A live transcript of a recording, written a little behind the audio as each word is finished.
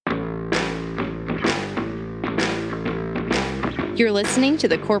You're listening to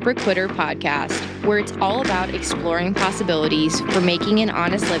the Corporate Quitter podcast, where it's all about exploring possibilities for making an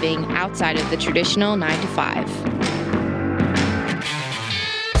honest living outside of the traditional 9 to 5.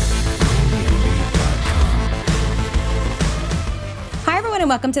 And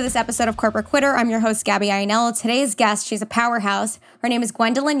welcome to this episode of Corporate Quitter. I'm your host, Gabby Ionello. Today's guest, she's a powerhouse. Her name is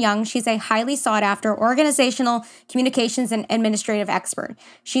Gwendolyn Young. She's a highly sought-after organizational communications and administrative expert.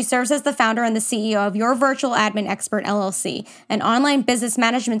 She serves as the founder and the CEO of Your Virtual Admin Expert, LLC, an online business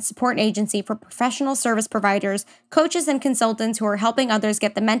management support agency for professional service providers, coaches, and consultants who are helping others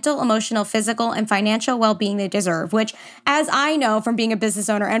get the mental, emotional, physical, and financial well-being they deserve, which, as I know from being a business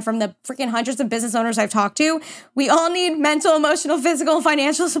owner and from the freaking hundreds of business owners I've talked to, we all need mental, emotional, physical, and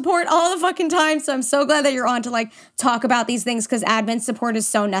financial support all the fucking time. So I'm so glad that you're on to talk about these things because admin support is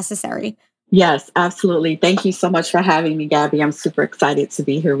so necessary. Yes, absolutely. Thank you so much for having me, Gabby. I'm super excited to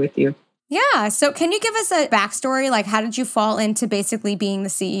be here with you. Yeah. So can you give us a backstory? How did you fall into basically being the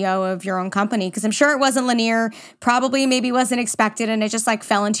CEO of your own company? Because I'm sure it wasn't linear, probably maybe wasn't expected, and it just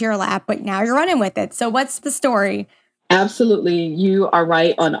fell into your lap, but now you're running with it. So what's the story? Absolutely. You are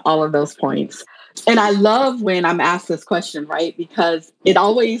right on all of those points. And I love when I'm asked this question, right? Because it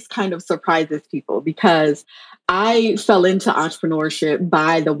always kind of surprises people because I fell into entrepreneurship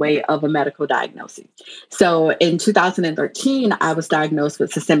by the way of a medical diagnosis. So in 2013, I was diagnosed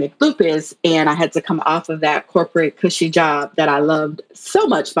with systemic lupus, and I had to come off of that corporate cushy job that I loved so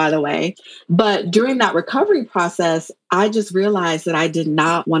much, by the way. But during that recovery process, I just realized that I did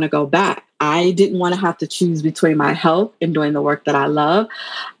not want to go back. I didn't want to have to choose between my health and doing the work that I love.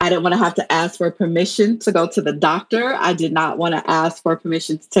 I didn't want to have to ask for permission to go to the doctor. I did not want to ask for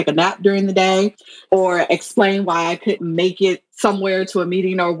permission to take a nap during the day or explain why I couldn't make it somewhere to a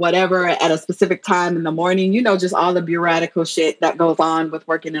meeting or whatever at a specific time in the morning. Just all the bureaucratic shit that goes on with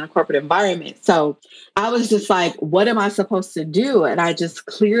working in a corporate environment. So I was just like, what am I supposed to do? And I just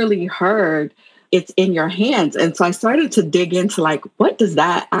clearly heard it's in your hands. And so I started to dig into what does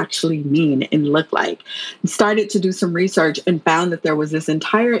that actually mean and look like? And started to do some research and found that there was this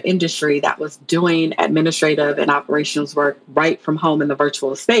entire industry that was doing administrative and operations work right from home in the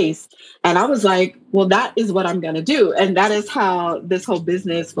virtual space. And I was like, well, that is what I'm going to do. And that is how this whole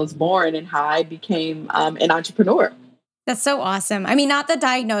business was born and how I became an entrepreneur. That's so awesome. I mean, not the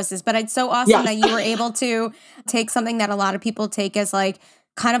diagnosis, but it's so awesome that you were able to take something that a lot of people take as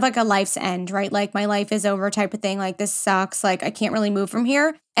kind of a life's end, right? My life is over type of thing. This sucks. I can't really move from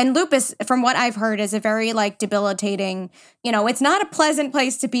here. And lupus, from what I've heard, is a very debilitating, it's not a pleasant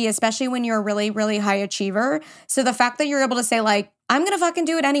place to be, especially when you're a really, really high achiever. So the fact that you're able to say I'm going to fucking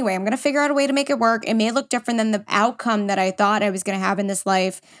do it anyway. I'm going to figure out a way to make it work. It may look different than the outcome that I thought I was going to have in this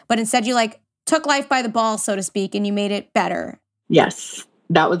life, but instead you took life by the balls, so to speak, and you made it better. Yes,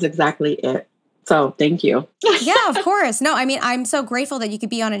 that was exactly it. So thank you. Yeah, of course. No, I mean, I'm so grateful that you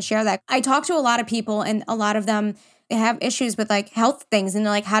could be on and share that. I talk to a lot of people and a lot of them have issues with health things. And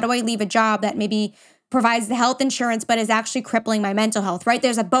they're how do I leave a job that maybe provides the health insurance, but is actually crippling my mental health, right?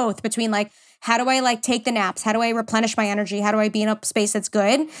 There's a both between how do I take the naps? How do I replenish my energy? How do I be in a space that's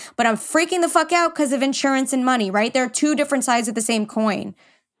good? But I'm freaking the fuck out because of insurance and money, right? They're two different sides of the same coin.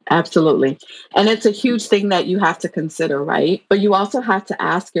 Absolutely. And it's a huge thing that you have to consider, right? But you also have to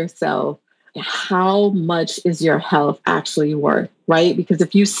ask yourself, how much is your health actually worth, right? Because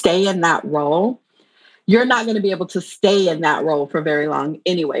if you stay in that role, you're not going to be able to stay in that role for very long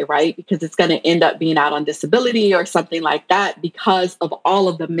anyway, right? Because it's going to end up being out on disability or something like that because of all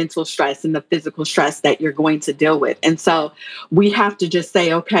of the mental stress and the physical stress that you're going to deal with. And so we have to just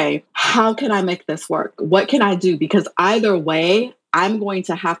say, okay, how can I make this work? What can I do? Because either way, I'm going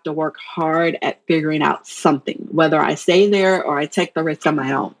to have to work hard at figuring out something, whether I stay there or I take the risk on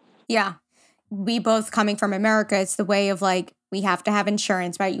my own. Yeah. We both coming from America, it's the way of we have to have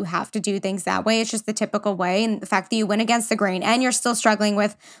insurance, right? You have to do things that way. It's just the typical way. And the fact that you went against the grain and you're still struggling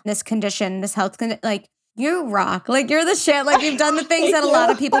with this condition, this health condition, you rock. You're the shit. You've done the things that a lot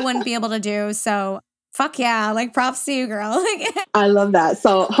of people wouldn't be able to do. So fuck yeah. Props to you, girl. I love that.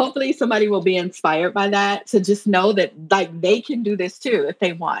 So hopefully somebody will be inspired by that to just know that they can do this too if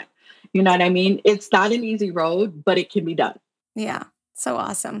they want. You know what I mean? It's not an easy road, but it can be done. Yeah. So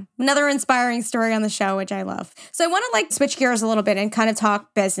awesome. Another inspiring story on the show, which I love. So I want to switch gears a little bit and kind of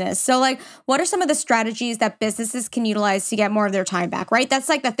talk business. So what are some of the strategies that businesses can utilize to get more of their time back, right? That's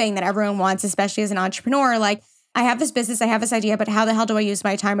the thing that everyone wants, especially as an entrepreneur. I have this business, I have this idea, but how the hell do I use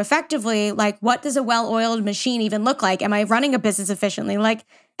my time effectively? Like, what does a well-oiled machine even look like? Am I running a business efficiently? Like,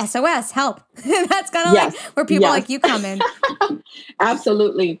 SOS, help. That's kind of like Yes. where people Yes. like you come in.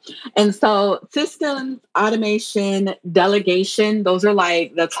 Absolutely. And so systems, automation, delegation, those are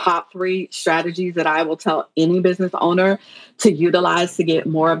like the top three strategies that I will tell any business owner to utilize to get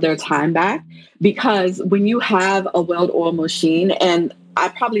more of their time back. Because when you have a well-oiled machine, and I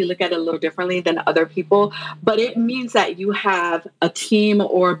probably look at it a little differently than other people, but it means that you have a team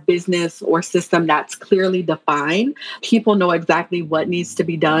or business or system that's clearly defined. People know exactly what needs to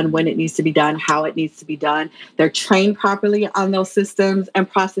be done, when it needs to be done, how it needs to be done. They're trained properly on those systems and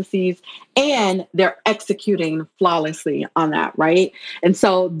processes, and they're executing flawlessly on that, right? And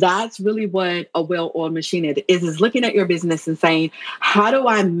so that's really what a well-oiled machine is looking at your business and saying, how do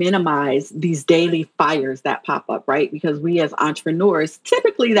I minimize these daily fires that pop up, right? Because we as entrepreneurs,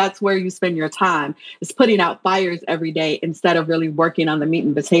 typically that's where you spend your time, is putting out fires every day instead of really working on the meat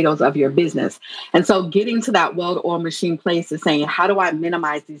and potatoes of your business. And so getting to that well-oiled machine place is saying, how do I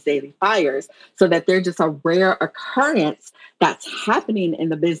minimize these daily fires so that they're just a rare occurrence that's happening in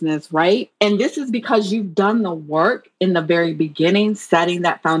the business, right? And this is because you've done the work in the very beginning, setting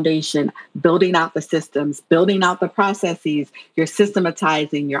that foundation, building out the systems, building out the processes, you're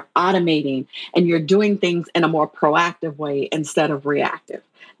systematizing, you're automating, and you're doing things in a more proactive way instead of reactive.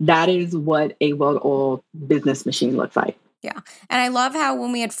 That is what a well-oiled business machine looks like. Yeah. And I love how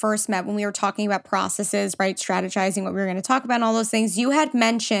when we had first met, when we were talking about processes, right, strategizing what we were going to talk about and all those things, you had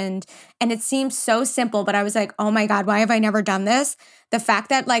mentioned, and it seems so simple, but I was like, oh my God, why have I never done this? The fact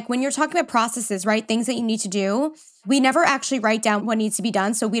that like when you're talking about processes, right, things that you need to do, we never actually write down what needs to be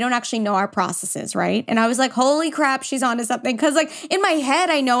done. So we don't actually know our processes, right? And I was like, holy crap, she's onto something. Because like in my head,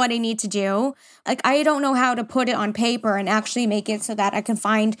 I know what I need to do. Like I don't know how to put it on paper and actually make it so that I can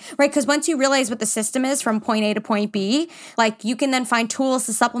find, right? Because once you realize what the system is from point A to point B, like you can then find tools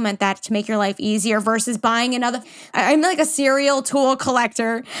to supplement that to make your life easier versus buying another. I'm like a serial tool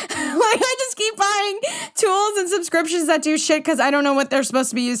collector. Like I just keep buying tools and subscriptions that do shit because I don't know what they're supposed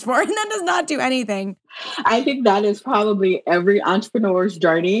to be used for. And that does not do anything. I think that is probably every entrepreneur's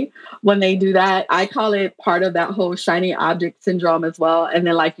journey when they do that. I call it part of that whole shiny object syndrome as well. And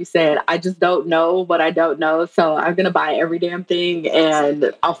then, like you said, I just don't know what I don't know. So I'm going to buy every damn thing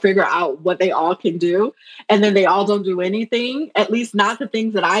and I'll figure out what they all can do. And then they all don't do anything, at least not the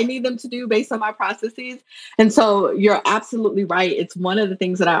things that I need them to do based on my processes. And so you're absolutely right. It's one of the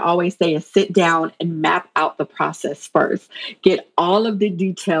things that I always say is sit down and map out the process first. Get all of the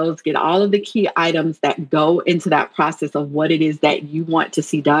details, get all of the key items that go into that process of what it is that you want to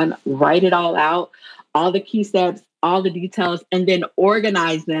see done. Write it all out, all the key steps, all the details, and then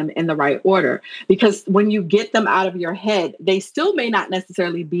organize them in the right order. Because when you get them out of your head, they still may not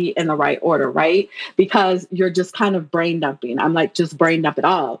necessarily be in the right order, right? Because you're just kind of brain dumping. I'm like, just brain dump it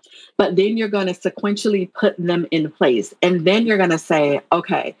all. But then you're going to sequentially put them in place. And then you're going to say,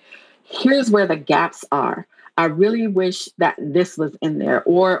 okay, here's where the gaps are. I really wish that this was in there.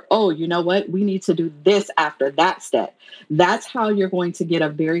 Or, oh, you know what? We need to do this after that step. That's how you're going to get a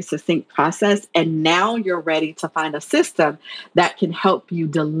very succinct process. And now you're ready to find a system that can help you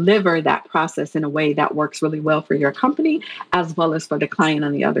deliver that process in a way that works really well for your company, as well as for the client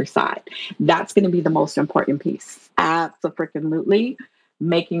on the other side. That's going to be the most important piece. Absolutely.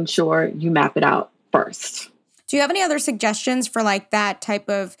 Making sure you map it out first. Do you have any other suggestions for like that type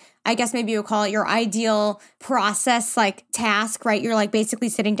of, I guess maybe you'll call it your ideal process, like task, right? You're like basically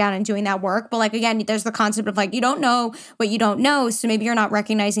sitting down and doing that work. But like, again, there's the concept of like, you don't know what you don't know. So maybe you're not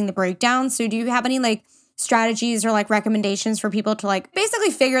recognizing the breakdown. So do you have any like strategies or like recommendations for people to like basically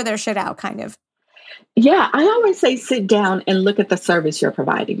figure their shit out kind of? Yeah, I always say sit down and look at the service you're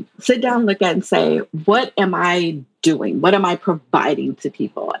providing. Sit down, look at and say, what am I doing? What am I providing to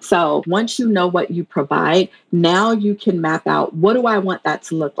people? So once you know what you provide, now you can map out what do I want that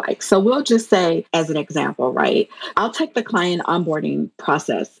to look like? So we'll just say, as an example, right? I'll take the client onboarding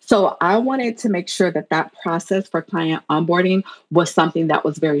process. So I wanted to make sure that that process for client onboarding was something that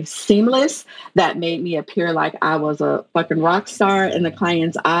was very seamless, that made me appear like I was a fucking rock star in the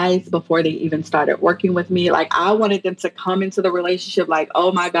client's eyes before they even started working with me. Like I wanted them to come into the relationship like,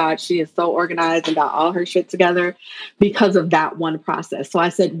 oh my God, she is so organized and got all her shit together, because of that one process. So I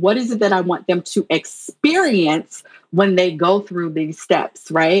said, what is it that I want them to experience when they go through these steps,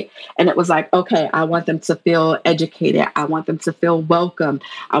 right? And it was like, okay, I want them to feel educated. I want them to feel welcome.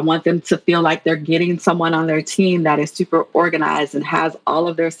 I want them to feel like they're getting someone on their team that is super organized and has all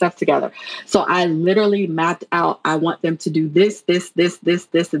of their stuff together. So I literally mapped out, I want them to do this,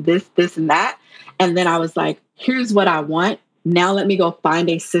 and that. And then I was like, here's what I want. Now let me go find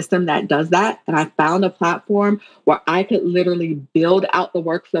a system that does that. And I found a platform where I could literally build out the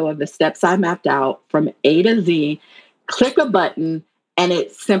workflow of the steps I mapped out from A to Z, click a button, and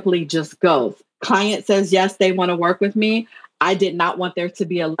it simply just goes. Client says, yes, they want to work with me. I did not want there to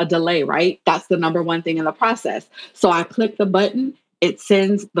be a delay, right? That's the number one thing in the process. So I click the button, it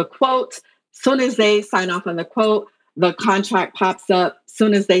sends the quote. Soon as they sign off on the quote, the contract pops up.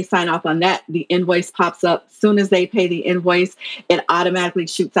 Soon as they sign off on that, the invoice pops up. Soon as they pay the invoice, it automatically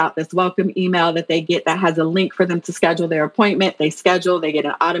shoots out this welcome email that they get that has a link for them to schedule their appointment. They schedule, they get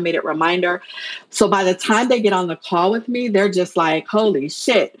an automated reminder. So by the time they get on the call with me, they're just like, holy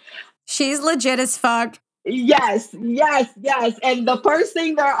shit. She's legit as fuck. Yes, yes, yes. And the first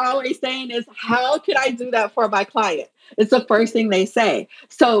thing they're always saying is, how can I do that for my client? It's the first thing they say.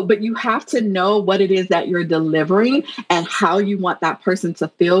 So, but you have to know what it is that you're delivering and how you want that person to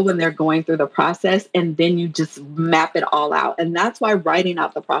feel when they're going through the process. And then you just map it all out. And that's why writing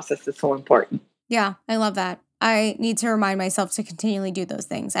out the process is so important. Yeah, I love that. I need to remind myself to continually do those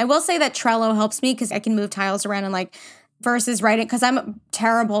things. I will say that Trello helps me because I can move tiles around and versus writing, because I'm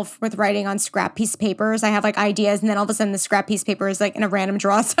terrible with writing on scrap piece papers. I have ideas and then all of a sudden the scrap piece paper is in a random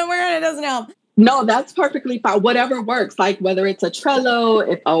drawer somewhere and it doesn't help. No, that's perfectly fine. Whatever works, whether it's a Trello,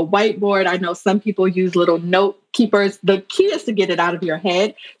 if a whiteboard. I know some people use little note keepers. The key is to get it out of your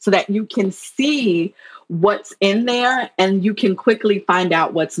head so that you can see what's in there and you can quickly find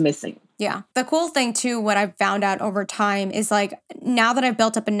out what's missing. Yeah. The cool thing too, what I've found out over time is now that I've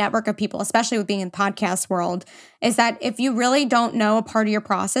built up a network of people, especially with being in the podcast world, is that if you really don't know a part of your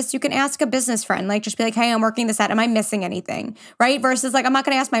process, you can ask a business friend, just be like, hey, I'm working this out. Am I missing anything? Right? Versus I'm not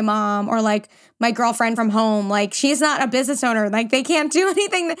going to ask my mom or my girlfriend from home. She's not a business owner. They can't do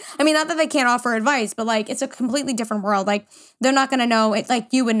anything. I mean, not that they can't offer advice, but it's a completely different world. They're not going to know it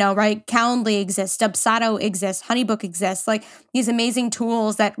you would know, right? Calendly exists, Dubsado exists, Honeybook exists, these amazing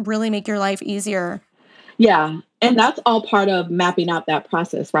tools that really make your life easier. Yeah. And that's all part of mapping out that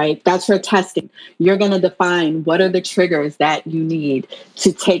process, right? That's your testing. You're going to define what are the triggers that you need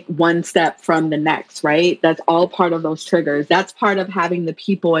to take one step from the next, right? That's all part of those triggers. That's part of having the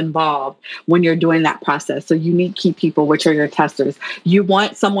people involved when you're doing that process. So you need key people, which are your testers. You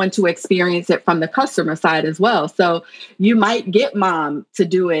want someone to experience it from the customer side as well. So you might get mom to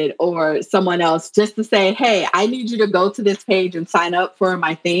do it or someone else just to say, hey, I need you to go to this page and sign up for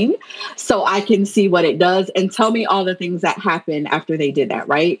my thing so I can see what it does and tell me all the things that happen after they did that,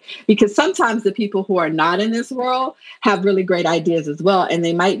 right? Because sometimes the people who are not in this world have really great ideas as well. And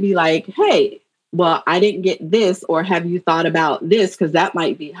they might be like, hey, well, I didn't get this, or have you thought about this? Because that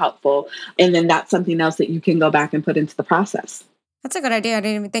might be helpful. And then that's something else that you can go back and put into the process. That's a good idea. I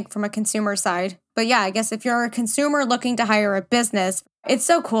didn't even think from a consumer side. But yeah, I guess if you're a consumer looking to hire a business, it's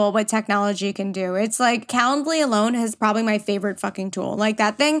so cool what technology can do. It's Calendly alone is probably my favorite fucking tool.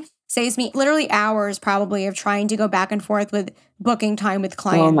 That thing saves me literally hours probably of trying to go back and forth with booking time with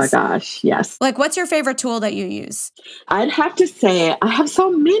clients. Oh my gosh, yes. What's your favorite tool that you use? I'd have to say I have so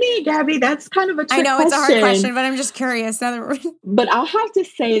many, Gabby. That's kind of a trick I know question. It's a hard question, but I'm just curious. But I'll have to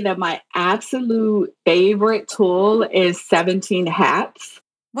say that my absolute favorite tool is 17 Hats.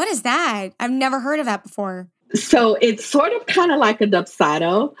 What is that? I've never heard of that before. So it's sort of kind of like a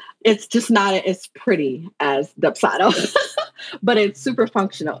Dubsado. It's just not as pretty as Dubsado, but it's super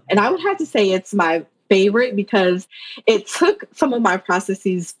functional. And I would have to say it's my favorite because it took some of my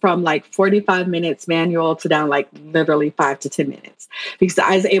processes from 45 minutes manual to down literally 5 to 10 minutes because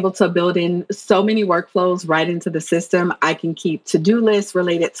I was able to build in so many workflows right into the system. I can keep to-do lists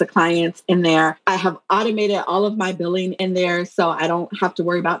related to clients in there. I have automated all of my billing in there, so I don't have to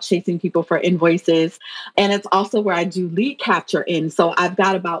worry about chasing people for invoices. And it's also where I do lead capture in. So I've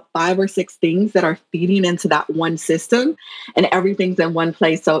got about 5 or 6 things that are feeding into that one system and everything's in one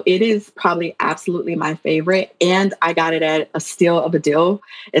place. So it is probably absolutely my favorite. And I got it at a steal of a deal.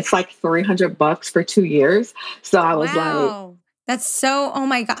 It's $300 for 2 years. So I was wow. That's so, oh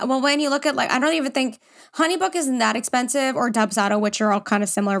my God. Well, when you look at I don't even think Honeybook isn't that expensive or Dubsado, which are all kind of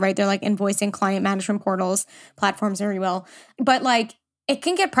similar, right? They're invoicing client management portals, platforms, if you will. But it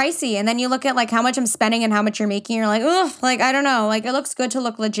can get pricey. And then you look at how much I'm spending and how much you're making. You're ugh, I don't know. It looks good to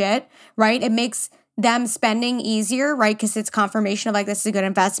look legit, right? It makes them spending easier, right? Because it's confirmation of this is a good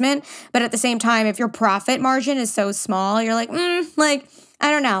investment. But at the same time, if your profit margin is so small, you're I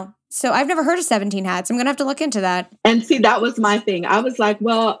don't know. So I've never heard of 17 Hats. I'm going to have to look into that. And see, that was my thing. I was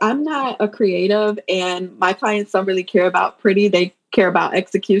well, I'm not a creative and my clients don't really care about pretty. They care about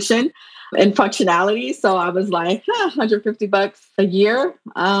execution and functionality. So I was $150 a year.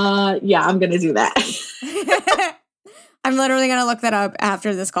 Yeah, I'm going to do that. I'm literally going to look that up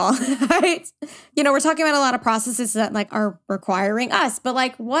after this call. Right? We're talking about a lot of processes that like are requiring us, but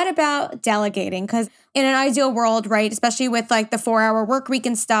like, what about delegating? Because in an ideal world, right, especially with like the 4-hour work week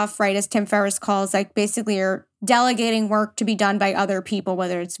and stuff, right, as Tim Ferriss calls, like basically you're delegating work to be done by other people,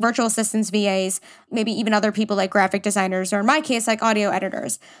 whether it's virtual assistants, VAs, maybe even other people like graphic designers, or in my case, like audio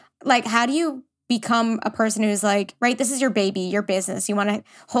editors. Like, how do you become a person who's like, right, this is your baby, your business. You want to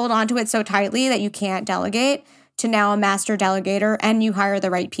hold on to it so tightly that you can't delegate, to now a master delegator, and you hire the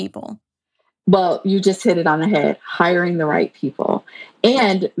right people? Well, you just hit it on the head, hiring the right people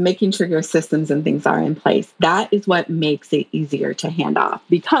and making sure your systems and things are in place. That is what makes it easier to hand off,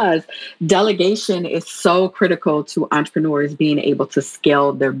 because delegation is so critical to entrepreneurs being able to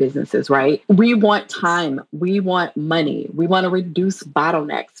scale their businesses, right? We want time. We want money. We want to reduce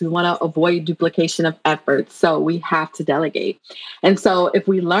bottlenecks. We want to avoid duplication of efforts. So we have to delegate. And so if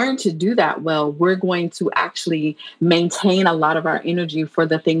we learn to do that well, we're going to actually maintain a lot of our energy for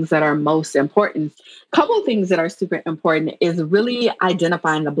the things that are most important. A couple of things that are super important is really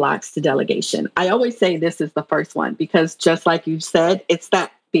identifying the blocks to delegation. I always say this is the first one, because just like you said, it's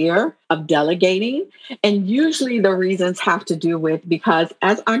that fear of delegating. And usually the reasons have to do with, because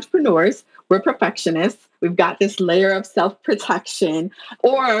as entrepreneurs, we're perfectionists. We've got this layer of self-protection,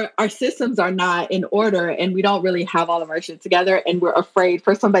 or our systems are not in order and we don't really have all of our shit together, and we're afraid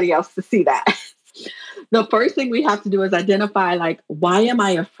for somebody else to see that. The first thing we have to do is identify, like, why am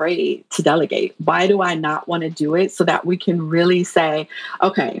I afraid to delegate? Why do I not want to do it? So that we can really say,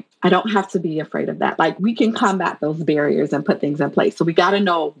 okay, I don't have to be afraid of that. Like, we can combat those barriers and put things in place. So we got to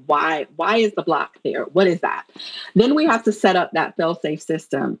know why. Why is the block there? What is that? Then we have to set up that fail-safe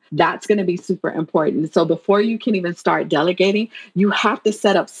system. That's going to be super important. So before you can even start delegating, you have to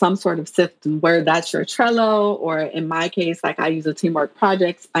set up some sort of system, where that's your Trello, or in my case, like I use a Teamwork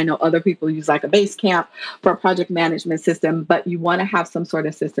Projects. I know other people use like a Basecamp for a project management system, but you want to have some sort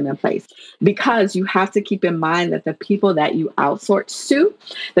of system in place, because you have to keep in mind that the people that you outsource to,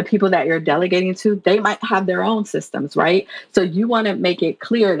 the people that you're delegating to, they might have their own systems, right? So you want to make it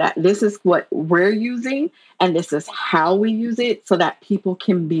clear that this is what we're using and this is how we use it, so that people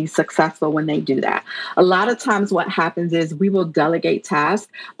can be successful when they do that. A lot of times what happens is we will delegate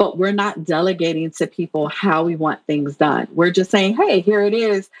tasks, but we're not delegating to people how we want things done. We're just saying, hey, here it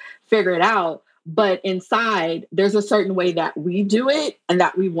is, figure it out. But inside, there's a certain way that we do it and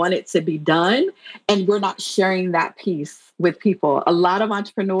that we want it to be done. And we're not sharing that piece with people. A lot of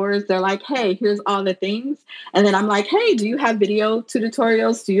entrepreneurs, they're like, hey, here's all the things. And then I'm like, hey, do you have video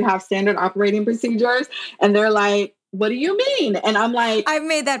tutorials? Do you have standard operating procedures? And they're like, what do you mean? And I'm like, I've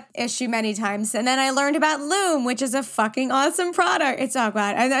made that issue many times. And then I learned about Loom, which is a fucking awesome product. It's so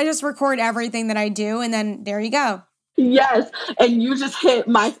glad. I just record everything that I do. And then there you go. yes. And you just hit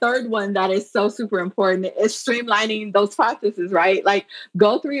my third one that is so super important, is streamlining those processes, right? Like,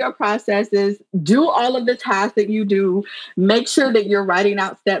 go through your processes, do all of the tasks that you do, make sure that you're writing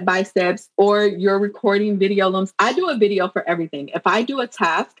out step by steps, or you're recording video lumps. I do a video for everything. If I do a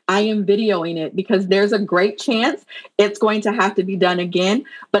task, I am videoing it, because there's a great chance it's going to have to be done again,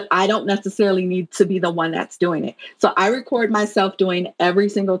 but I don't necessarily need to be the one that's doing it. So I record myself doing every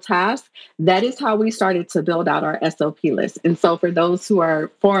single task. That is how we started to build out our SOP list. And so for those who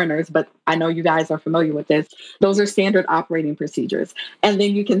are foreigners, but I know you guys are familiar with this, those are standard operating procedures. And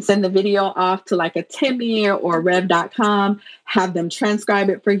then you can send the video off to like a Timmy or rev.com, have them transcribe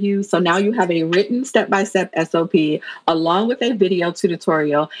it for you. So now you have a written step-by-step SOP along with a video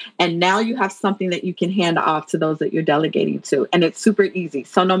tutorial. And now you have something that you can hand off to those that you're delegating to. And it's super easy.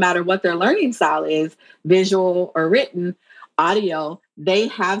 So no matter what their learning style is, visual or written, audio, they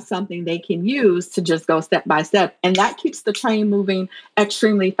have something they can use to just go step by step. And that keeps the train moving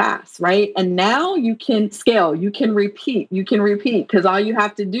extremely fast, right? And now you can scale, you can repeat, because all you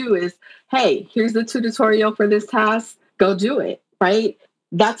have to do is, hey, here's the tutorial for this task, go do it, right?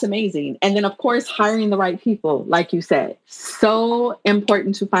 That's amazing. And then, of course, hiring the right people, like you said, so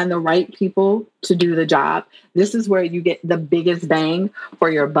important to find the right people to do the job. This is where you get the biggest bang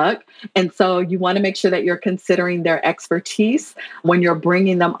for your buck. And so you want to make sure that you're considering their expertise when you're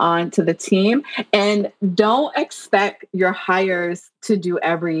bringing them on to the team. And don't expect your hires to do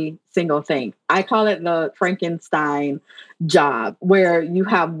every single thing. I call it the Frankenstein job, where you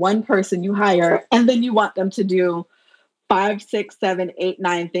have one person you hire and then you want them to do 5, 6, 7, 8,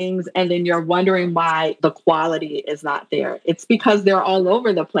 9 things. And then you're wondering why the quality is not there. It's because they're all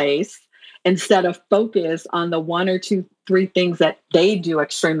over the place instead of focus on the 1 or 2, 3 things that they do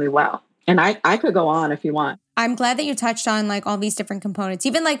extremely well. And I could go on if you want. I'm glad that you touched on like all these different components.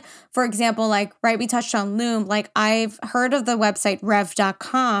 Even like, for example, like, right, we touched on Loom. Like, I've heard of the website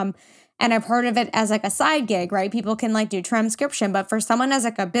rev.com. And I've heard of it as like a side gig, right? People can like do transcription, but for someone as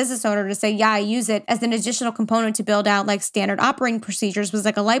like a business owner to say, yeah, I use it as an additional component to build out like standard operating procedures was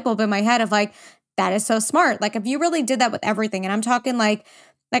like a light bulb in my head of like, that is so smart. Like if you really did that with everything, and I'm talking like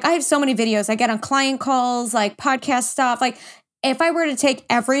I have so many videos I get on client calls, like podcast stuff, like if I were to take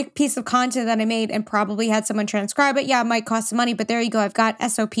every piece of content that I made and probably had someone transcribe it, yeah, it might cost some money, but there you go. I've got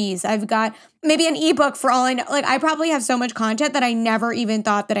SOPs. I've got maybe an ebook for all I know. Like I probably have so much content that I never even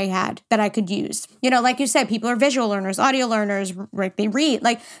thought that I had that I could use. You know, like you said, people are visual learners, audio learners, right? They read.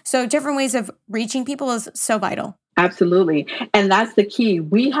 Like, so different ways of reaching people is so vital. Absolutely. And that's the key.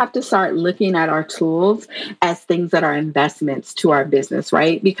 We have to start looking at our tools as things that are investments to our business,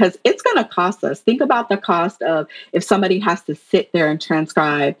 right? Because it's going to cost us. Think about the cost of if somebody has to sit there and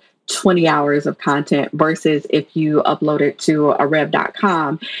transcribe 20 hours of content versus if you upload it to a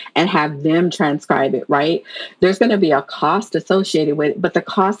rev.com and have them transcribe it, right? There's going to be a cost associated with it, but the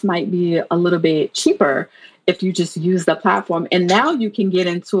cost might be a little bit cheaper if you just use the platform. And now you can get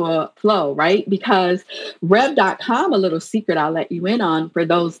into a flow, right? Because rev.com, a little secret I'll let you in on for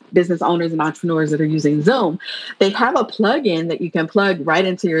those business owners and entrepreneurs that are using Zoom, they have a plugin that you can plug right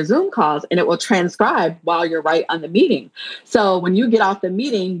into your Zoom calls and it will transcribe while you're right on the meeting. So when you get off the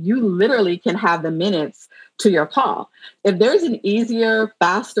meeting, you literally can have the minutes to your call. If there's an easier,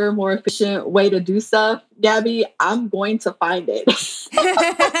 faster, more efficient way to do stuff, Gabby, I'm going to find it.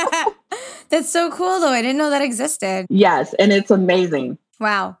 That's so cool though. I didn't know that existed. Yes. And it's amazing.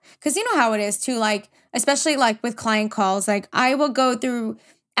 Wow. Because you know how it is too, like, especially like with client calls, like I will go through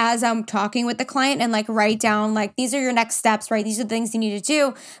as I'm talking with the client and like write down like, these are your next steps, right? These are the things you need to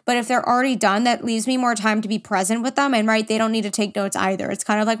do. But if they're already done, that leaves me more time to be present with them. And right, they don't need to take notes either. It's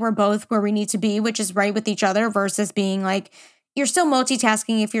kind of like we're both where we need to be, which is right with each other versus being like, you're still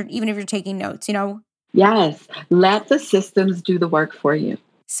multitasking even if you're taking notes, you know? Yes. Let the systems do the work for you.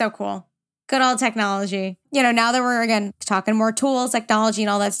 So cool. Good old technology. You know, now that we're again talking more tools, technology and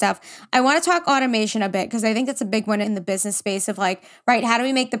all that stuff, I want to talk automation a bit because I think that's a big one in the business space of like, right, how do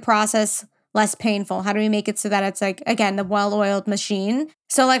we make the process less painful? How do we make it so that it's like, again, the well-oiled machine?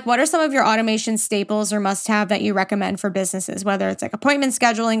 So like, what are some of your automation staples or must-have that you recommend for businesses, whether it's like appointment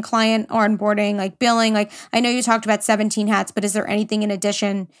scheduling, client onboarding, like billing? Like, I know you talked about 17 hats, but is there anything in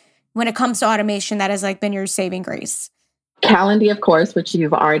addition when it comes to automation that has like been your saving grace? Calendly, of course, which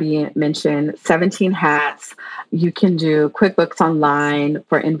you've already mentioned, 17 hats. You can do QuickBooks Online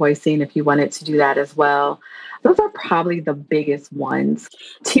for invoicing if you wanted to do that as well. Those are probably the biggest ones.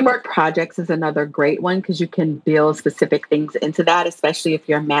 Teamwork projects is another great one because you can build specific things into that, especially if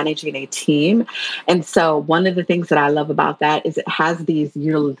you're managing a team. And so one of the things that I love about that is it has these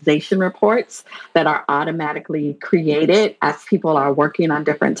utilization reports that are automatically created as people are working on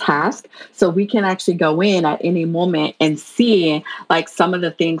different tasks. So we can actually go in at any moment and see like some of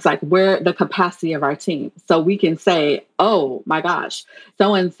the things like where the capacity of our team. So we can say, oh my gosh,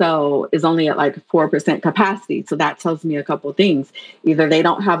 so-and-so is only at like 4% capacity. So that tells me a couple of things. Either they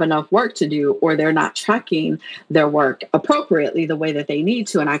don't have enough work to do or they're not tracking their work appropriately the way that they need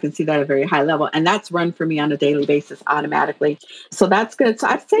to. And I can see that at a very high level. And that's run for me on a daily basis automatically. So that's good. So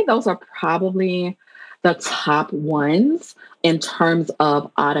I'd say those are probably the top ones in terms of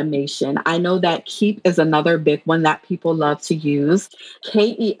automation. I know that Keep is another big one that people love to use.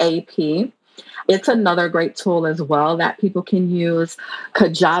 KEAP. It's another great tool as well that people can use.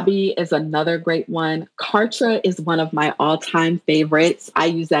 Kajabi is another great one. Kartra is one of my all-time favorites. I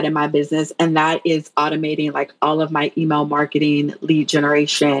use that in my business, and that is automating like all of my email marketing, lead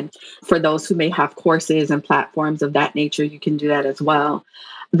generation. For those who may have courses and platforms of that nature, you can do that as well.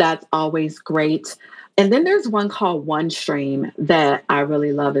 That's always great. And then there's one called OneStream that I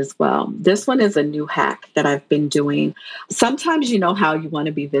really love as well. This one is a new hack that I've been doing. Sometimes you know how you want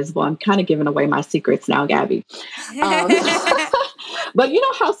to be visible. I'm kind of giving away my secrets now, Gabby. But you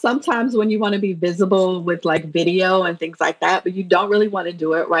know how sometimes when you want to be visible with like video and things like that, but you don't really want to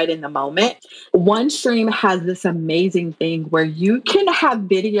do it right in the moment. OneStream has this amazing thing where you can have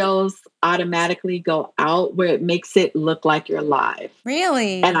videos automatically go out where it makes it look like you're live.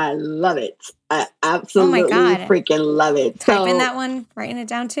 Really? And I love it. I absolutely freaking love it. Type in that one, writing it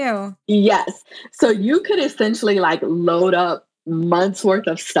down too. Yes. So you could essentially like load up months worth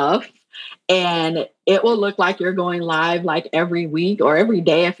of stuff and it will look like you're going live like every week or every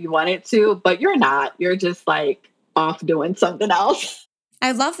day if you wanted to, but you're not. You're just like off doing something else.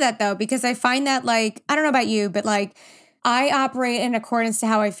 I love that though, because I find that like, I don't know about you, but like I operate in accordance to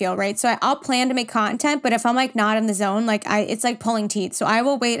how I feel, right? So I'll plan to make content, but if I'm like not in the zone, like it's like pulling teeth. So I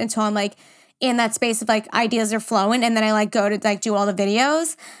will wait until I'm like in that space of like ideas are flowing and then I like go to like do all the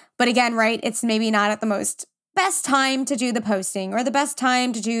videos. But again, right, it's maybe not at the most best time to do the posting or the best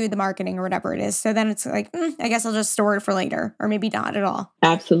time to do the marketing or whatever it is. So then it's like, I guess I'll just store it for later or maybe not at all.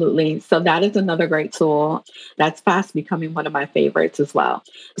 Absolutely. So that is another great tool that's fast becoming one of my favorites as well.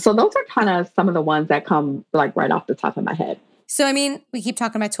 So those are kind of some of the ones that come like right off the top of my head. So, I mean, we keep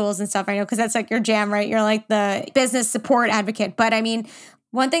talking about tools and stuff, I know, because that's like your jam, right? You're like the business support advocate. But I mean,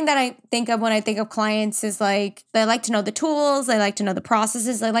 one thing that I think of when I think of clients is like, they like to know the tools, they like to know the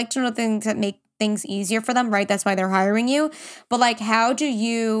processes, they like to know things that make things easier for them, right? That's why they're hiring you. But like, how do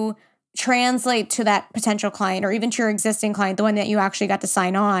you translate to that potential client or even to your existing client, the one that you actually got to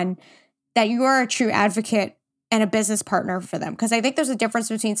sign on, that you are a true advocate and a business partner for them? Because I think there's a difference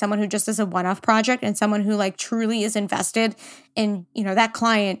between someone who just is a one-off project and someone who like truly is invested in, that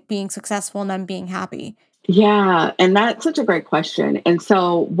client being successful and them being happy. Yeah, and that's such a great question. And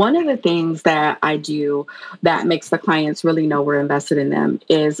so, one of the things that I do that makes the clients really know we're invested in them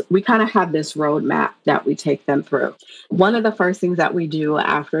is we kind of have this roadmap that we take them through. One of the first things that we do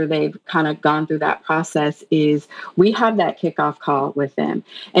after they've kind of gone through that process is we have that kickoff call with them.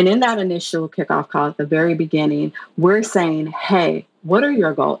 And in that initial kickoff call at the very beginning, we're saying, hey, what are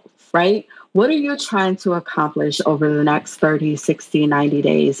your goals, right? What are you trying to accomplish over the next 30, 60, 90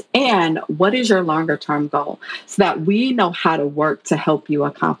 days? And what is your longer term goal so that we know how to work to help you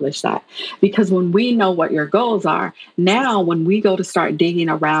accomplish that? Because when we know what your goals are, now when we go to start digging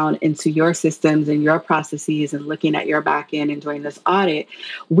around into your systems and your processes and looking at your back end and doing this audit,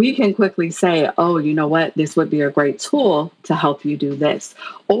 we can quickly say, oh, you know what? This would be a great tool to help you do this.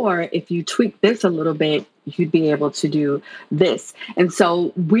 Or if you tweak this a little bit, you'd be able to do this. And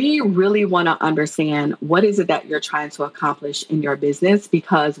so we really want to understand what is it that you're trying to accomplish in your business,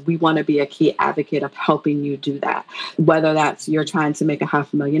 because we want to be a key advocate of helping you do that. Whether that's you're trying to make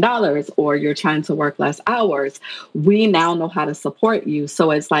 $500,000 or you're trying to work less hours, we now know how to support you. So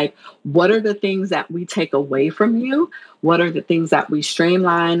it's like, what are the things that we take away from you? What are the things that we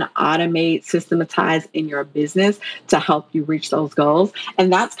streamline, automate, systematize in your business to help you reach those goals?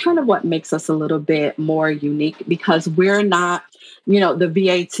 And that's kind of what makes us a little bit more unique, because we're not, the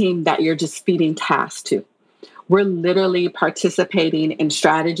VA team that you're just feeding tasks to. We're literally participating in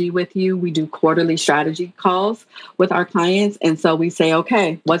strategy with you. We do quarterly strategy calls with our clients. And so we say,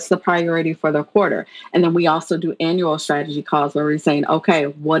 okay, what's the priority for the quarter? And then we also do annual strategy calls where we're saying, okay,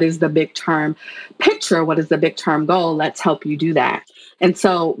 what is the big term picture? What is the big term goal? Let's help you do that. And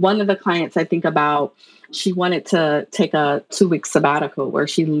so one of the clients I think about, she wanted to take a 2-week sabbatical where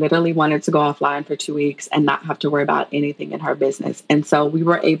she literally wanted to go offline for 2 weeks and not have to worry about anything in her business. And so we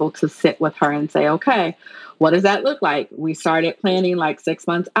were able to sit with her and say, okay, what does that look like? We started planning like 6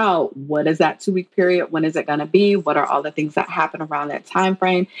 months out. What is that 2-week period? When is it going to be? What are all the things that happen around that time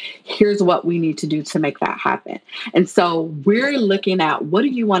frame? Here's what we need to do to make that happen. And so we're looking at, what do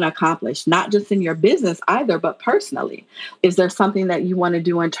you want to accomplish? Not just in your business either, but personally. Is there something that you want to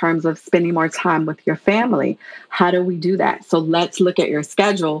do in terms of spending more time with your family? How do we do that? So let's look at your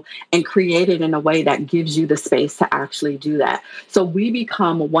schedule and create it in a way that gives you the space to actually do that. So we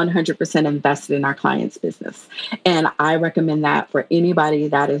become 100% invested in our client's business. And I recommend that for anybody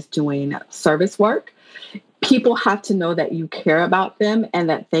that is doing service work. People have to know that you care about them and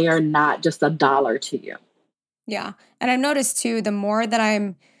that they are not just a dollar to you. Yeah. And I've noticed too, the more that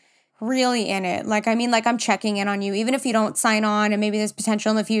I'm really in it, like I'm checking in on you, even if you don't sign on and maybe there's potential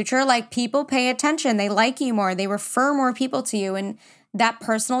in the future, like people pay attention, they like you more, they refer more people to you. And that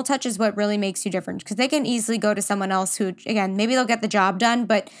personal touch is what really makes you different, because they can easily go to someone else who, again, maybe they'll get the job done,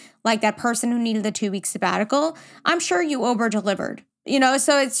 but like that person who needed the 2-week sabbatical, I'm sure you over delivered,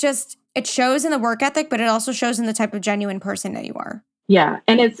 so it's just, it shows in the work ethic, but it also shows in the type of genuine person that you are. Yeah.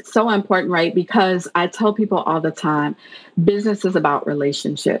 And it's so important, right? Because I tell people all the time, business is about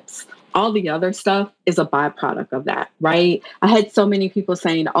relationships. All the other stuff is a byproduct of that, right? I had so many people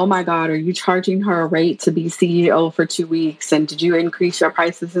saying, oh my God, are you charging her a rate to be CEO for 2 weeks? And did you increase your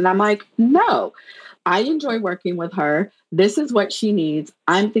prices? And I'm like, no, I enjoy working with her. This is what she needs.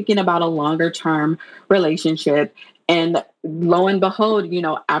 I'm thinking about a longer term relationship. And lo and behold,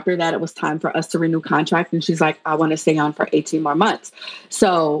 after that, it was time for us to renew contract. And she's like, I want to stay on for 18 more months.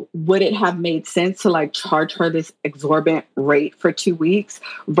 So would it have made sense to like charge her this exorbitant rate for 2 weeks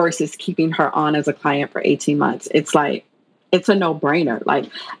versus keeping her on as a client for 18 months? It's like, it's a no brainer.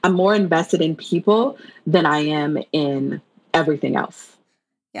 Like, I'm more invested in people than I am in everything else.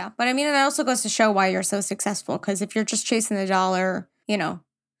 Yeah. But I mean, it also goes to show why you're so successful. Because if you're just chasing the dollar,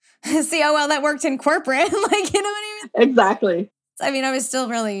 see how well that worked in corporate. Like, you know what I mean? Exactly. I mean, I was still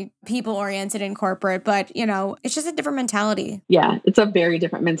really people oriented in corporate, but it's just a different mentality. Yeah, it's a very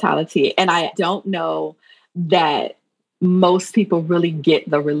different mentality. And I don't know that most people really get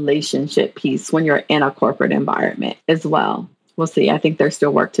the relationship piece when you're in a corporate environment as well. We'll see. I think there's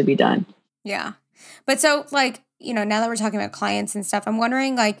still work to be done. Yeah. But so like, now that we're talking about clients and stuff, I'm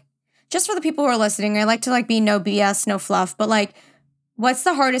wondering like, just for the people who are listening, I like to like be no BS, no fluff, but like, what's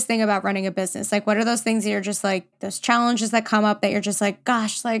the hardest thing about running a business? Like, what are those things that you're just like, those challenges that come up that you're just like,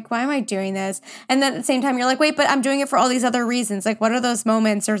 gosh, like, why am I doing this? And then at the same time, you're like, wait, but I'm doing it for all these other reasons. Like, what are those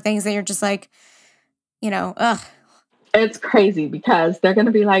moments or things that you're just like, ugh. It's crazy because they're going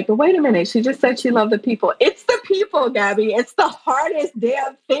to be like, but wait a minute, she just said she loved the people. It's the people, Gabby. It's the hardest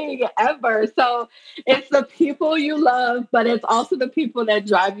damn thing ever. So it's the people you love, but it's also the people that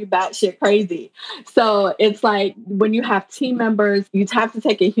drive you batshit crazy. So it's like when you have team members, you have to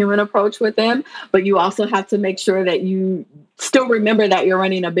take a human approach with them, but you also have to make sure that you still remember that you're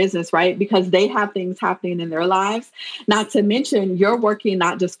running a business, right? Because they have things happening in their lives. Not to mention, you're working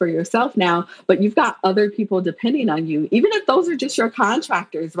not just for yourself now, but you've got other people depending on you. Even if those are just your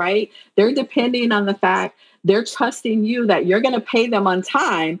contractors, right? They're depending on the fact they're trusting you that you're going to pay them on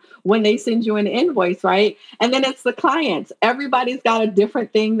time when they send you an invoice, right? And then it's the clients. Everybody's got a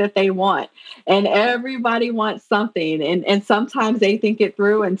different thing that they want, and everybody wants something. And sometimes they think it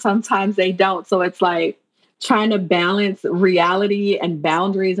through and sometimes they don't. So it's like, trying to balance reality and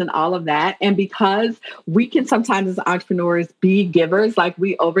boundaries and all of that. And because we can sometimes as entrepreneurs be givers, like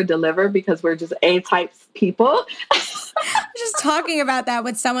we over deliver because we're just A-type people. Just talking about that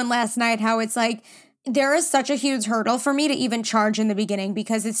with someone last night, how it's like, there is such a huge hurdle for me to even charge in the beginning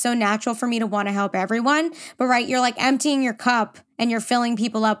because it's so natural for me to want to help everyone. But right, you're like emptying your cup and you're filling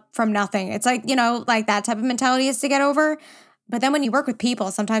people up from nothing. It's like, like that type of mentality is to get over. But then when you work with people,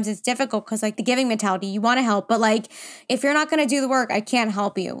 sometimes it's difficult because like the giving mentality, you want to help. But like, if you're not going to do the work, I can't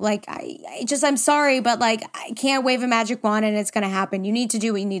help you. Like, I'm sorry, but like, I can't wave a magic wand and it's going to happen. You need to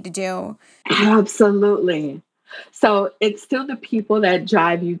do what you need to do. Absolutely. So it's still the people that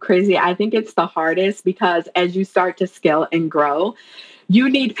drive you crazy. I think it's the hardest because as you start to scale and grow, you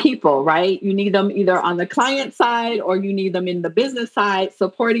need people, right? You need them either on the client side or you need them in the business side,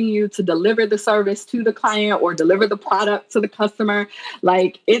 supporting you to deliver the service to the client or deliver the product to the customer.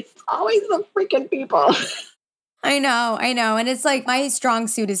 Like, it's always the freaking people. I know. And it's like my strong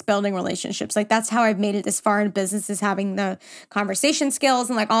suit is building relationships. Like that's how I've made it this far in business, is having the conversation skills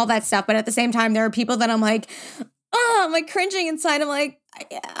and like all that stuff. But at the same time, there are people that I'm like, oh, I'm like cringing inside. I'm like,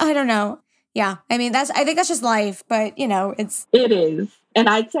 I don't know. Yeah. I mean, I think that's just life, but It is. And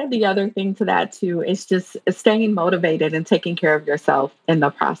I'd say the other thing to that too is just staying motivated and taking care of yourself in the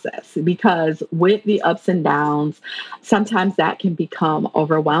process, because with the ups and downs, sometimes that can become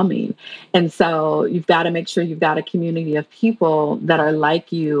overwhelming. And so you've got to make sure you've got a community of people that are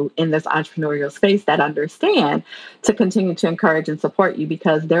like you in this entrepreneurial space that understand to continue to encourage and support you,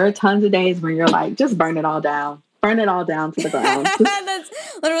 because there are tons of days when you're like, just burn it all down. Burn it all down to the ground. That's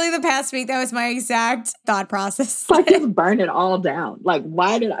literally the past week. That was my exact thought process. Like, just burn it all down. Like,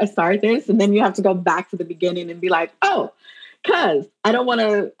 why did I start this? And then you have to go back to the beginning and be like, oh, because I don't want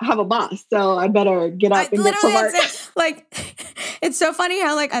to have a boss. So I better get up and get to work. Like, it's so funny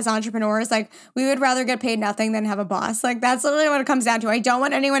how, like, as entrepreneurs, like, we would rather get paid nothing than have a boss. Like, that's literally what it comes down to. I don't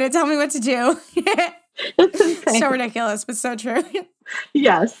want anyone to tell me what to do. It's insane. So ridiculous, but so true.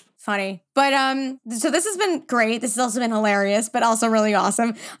 Yes. Funny. But so this has been great. This has also been hilarious, but also really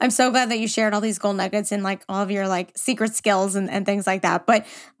awesome. I'm so glad that you shared all these gold nuggets and like all of your like secret skills and things like that. But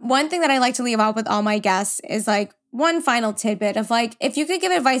one thing that I like to leave out with all my guests is like one final tidbit of like, if you could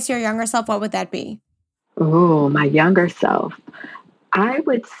give advice to your younger self, what would that be? Oh, my younger self. I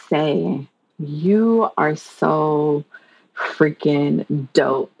would say you are so freaking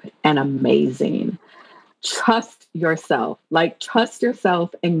dope and amazing. Trust yourself,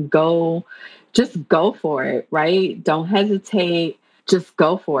 and just go for it, right? Don't hesitate. Just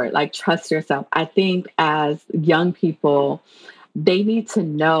go for it. Like, trust yourself. I think as young people, they need to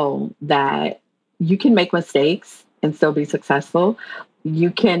know that you can make mistakes and still be successful. You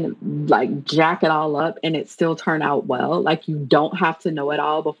can like jack it all up and it still turn out well. Like, you don't have to know it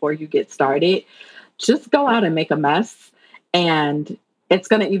all before you get started. Just go out and make a mess, and it's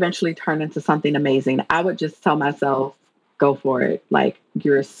going to eventually turn into something amazing. I would just tell myself, go for it. Like,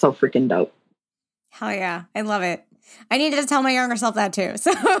 you're so freaking dope. Hell yeah. I love it. I needed to tell my younger self that too.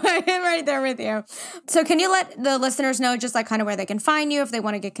 So I'm right there with you. So can you let the listeners know just like kind of where they can find you if they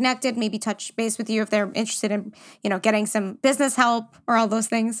want to get connected, maybe touch base with you if they're interested in, getting some business help or all those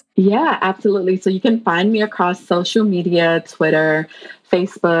things? Yeah, absolutely. So you can find me across social media, Twitter,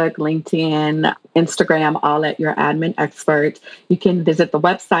 Facebook, LinkedIn. Instagram, all at Your Admin Expert. You can visit the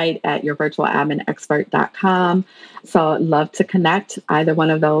website at yourvirtualadminexpert.com. So I'd love to connect either one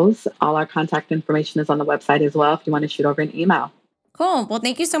of those. All our contact information is on the website as well if you want to shoot over an email. Cool. Well,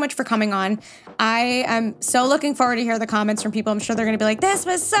 thank you so much for coming on. I am so looking forward to hear the comments from people. I'm sure they're going to be like, this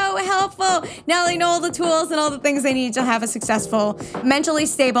was so helpful. Now they know all the tools and all the things they need to have a successful, mentally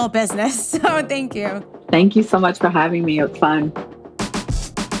stable business. So thank you. Thank you so much for having me. It was fun.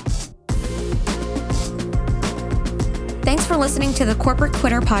 Thanks for listening to the Corporate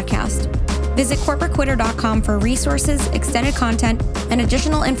Quitter podcast. Visit corporatequitter.com for resources, extended content, and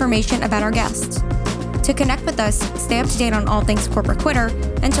additional information about our guests. To connect with us, stay up to date on all things Corporate Quitter,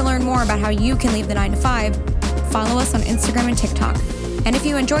 and to learn more about how you can leave the 9-to-5, follow us on Instagram and TikTok. And if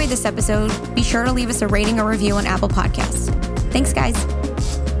you enjoyed this episode, be sure to leave us a rating or review on Apple Podcasts. Thanks, guys.